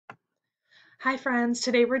Hi friends,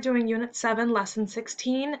 today we're doing Unit 7, Lesson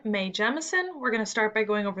 16, Mae Jemison. We're going to start by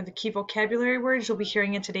going over the key vocabulary words you'll be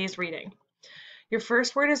hearing in today's reading. Your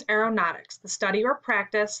first word is aeronautics, the study or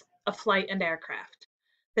practice of flight and aircraft.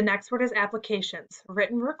 The next word is applications,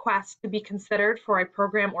 written requests to be considered for a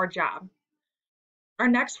program or job. Our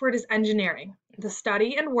next word is engineering, the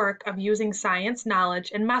study and work of using science,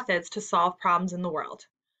 knowledge, and methods to solve problems in the world.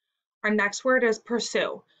 Our next word is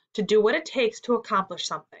pursue, to do what it takes to accomplish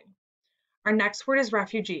something. Our next word is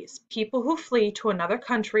refugees, people who flee to another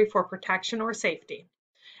country for protection or safety.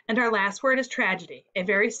 And our last word is tragedy, a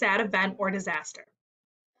very sad event or disaster.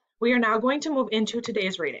 We are now going to move into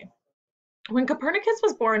today's reading. When Copernicus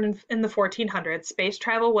was born in the 1400s, space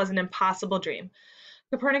travel was an impossible dream.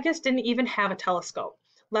 Copernicus didn't even have a telescope,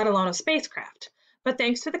 let alone a spacecraft. But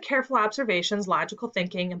thanks to the careful observations, logical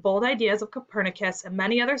thinking, and bold ideas of Copernicus and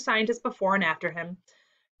many other scientists before and after him,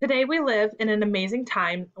 today we live in an amazing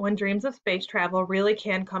time when dreams of space travel really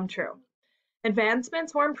can come true.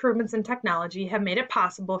 Advancements or improvements in technology have made it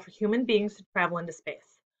possible for human beings to travel into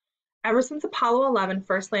space. Ever since Apollo 11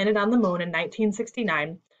 first landed on the moon in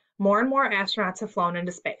 1969, more and more astronauts have flown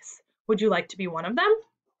into space. Would you like to be one of them?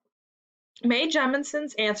 Mae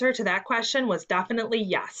Jemison's answer to that question was definitely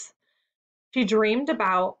yes. She dreamed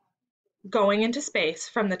about going into space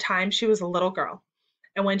from the time she was a little girl.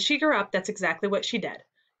 And when she grew up, that's exactly what she did.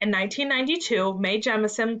 In 1992, Mae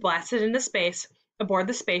Jemison blasted into space aboard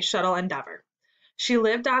the Space Shuttle Endeavour. She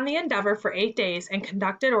lived on the Endeavour for 8 days and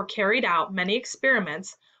conducted or carried out many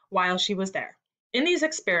experiments while she was there. In these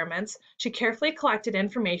experiments, she carefully collected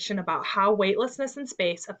information about how weightlessness in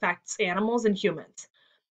space affects animals and humans.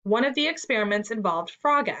 One of the experiments involved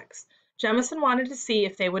frog eggs. Jemison wanted to see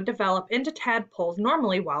if they would develop into tadpoles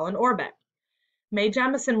normally while in orbit. Mae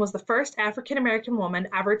Jemison was the first African American woman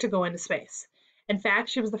ever to go into space. In fact,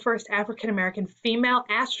 she was the first African American female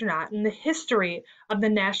astronaut in the history of the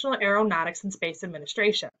National Aeronautics and Space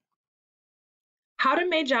Administration. How did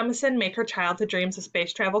Mae Jemison make her childhood dreams of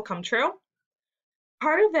space travel come true?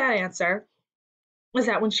 Part of that answer was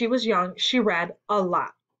that when she was young, she read a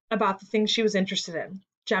lot about the things she was interested in.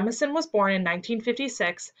 Jemison was born in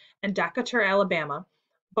 1956 in Decatur, Alabama,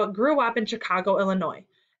 but grew up in Chicago, Illinois.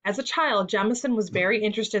 As a child, Jemison was very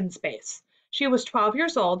interested in space. She was 12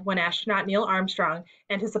 years old when astronaut Neil Armstrong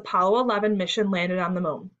and his Apollo 11 mission landed on the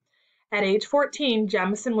moon. At age 14,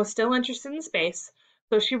 Jemison was still interested in space,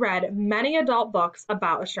 so she read many adult books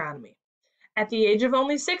about astronomy. At the age of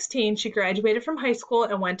only 16, she graduated from high school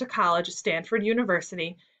and went to college at Stanford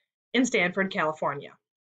University in Stanford, California.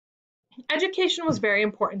 Education was very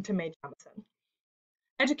important to Mae Jemison.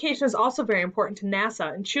 Education is also very important to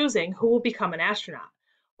NASA in choosing who will become an astronaut.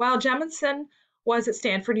 While Jemison was at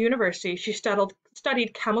Stanford University, she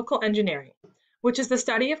studied chemical engineering, which is the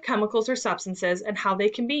study of chemicals or substances and how they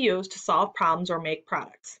can be used to solve problems or make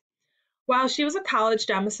products. While she was at college,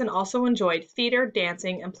 Jemison also enjoyed theater,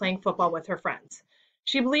 dancing, and playing football with her friends.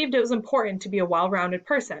 She believed it was important to be a well-rounded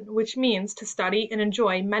person, which means to study and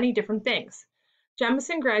enjoy many different things.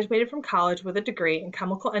 Jemison graduated from college with a degree in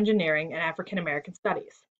chemical engineering and African American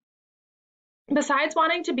studies. Besides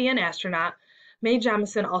wanting to be an astronaut, Mae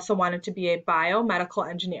Jemison also wanted to be a biomedical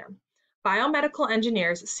engineer. Biomedical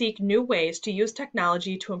engineers seek new ways to use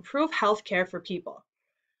technology to improve health care for people.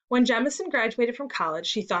 When Jemison graduated from college,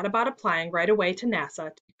 she thought about applying right away to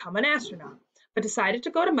NASA to become an astronaut, but decided to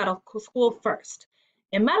go to medical school first.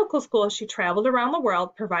 In medical school, she traveled around the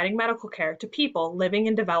world providing medical care to people living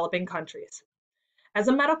in developing countries. As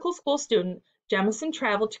a medical school student, Jemison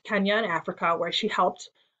traveled to Kenya and Africa, where she helped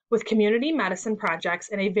with community medicine projects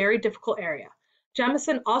in a very difficult area.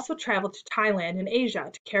 Jemison also traveled to Thailand and Asia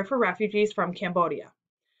to care for refugees from Cambodia.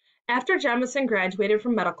 After Jemison graduated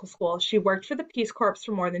from medical school, she worked for the Peace Corps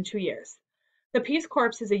for more than 2 years. The Peace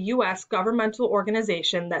Corps is a U.S. governmental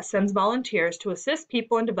organization that sends volunteers to assist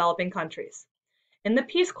people in developing countries. In the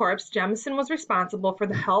Peace Corps, Jemison was responsible for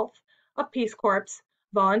the health of Peace Corps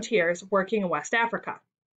volunteers working in West Africa.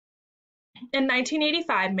 In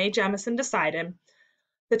 1985, Mae Jemison decided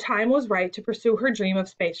the time was right to pursue her dream of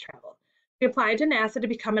space travel. She applied to NASA to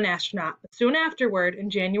become an astronaut, but soon afterward, in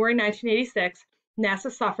January 1986,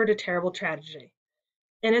 NASA suffered a terrible tragedy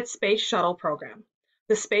in its Space Shuttle program.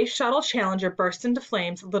 The Space Shuttle Challenger burst into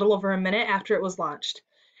flames a little over a minute after it was launched.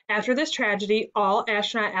 After this tragedy, all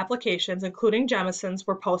astronaut applications, including Jemison's,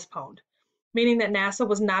 were postponed, meaning that NASA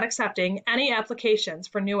was not accepting any applications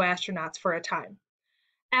for new astronauts for a time.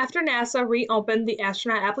 After NASA reopened the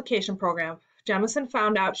astronaut application program, Jemison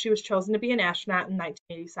found out she was chosen to be an astronaut in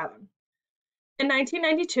 1987. In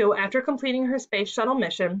 1992, after completing her space shuttle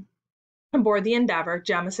mission aboard the Endeavour,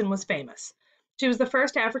 Jemison was famous. She was the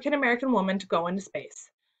first African American woman to go into space.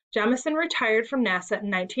 Jemison retired from NASA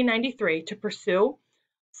in 1993 to pursue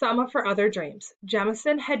some of her other dreams.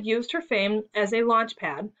 Jemison had used her fame as a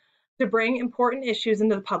launchpad to bring important issues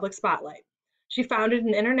into the public spotlight. She founded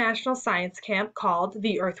an international science camp called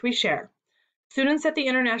The Earth We Share. Students at the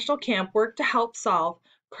international camp work to help solve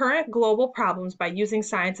current global problems by using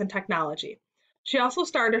science and technology. She also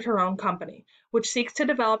started her own company, which seeks to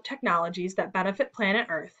develop technologies that benefit planet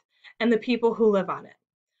Earth and the people who live on it.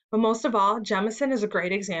 But most of all, Jemison is a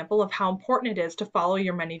great example of how important it is to follow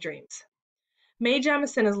your many dreams. Mae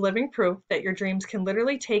Jemison is living proof that your dreams can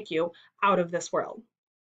literally take you out of this world.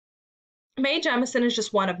 Mae Jemison is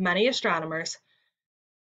just one of many astronomers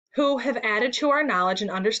who have added to our knowledge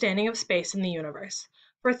and understanding of space and the universe.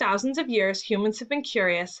 For thousands of years, humans have been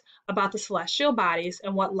curious about the celestial bodies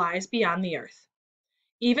and what lies beyond the Earth.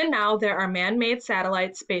 Even now, there are man-made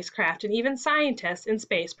satellites, spacecraft, and even scientists in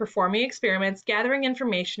space performing experiments, gathering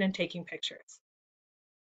information, and taking pictures.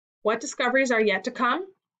 What discoveries are yet to come?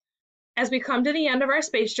 As we come to the end of our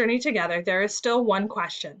space journey together, there is still one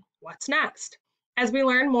question: what's next? As we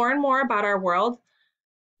learn more and more about our world,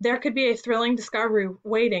 there could be a thrilling discovery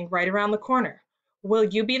waiting right around the corner. Will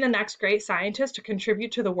you be the next great scientist to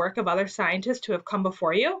contribute to the work of other scientists who have come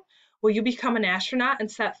before you? Will you become an astronaut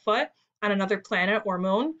and set foot on another planet or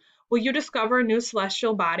moon? Will you discover a new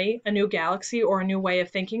celestial body, a new galaxy, or a new way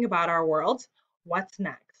of thinking about our world? What's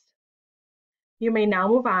next? You may now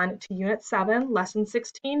move on to Unit 7, Lesson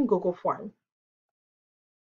 16, Google Form.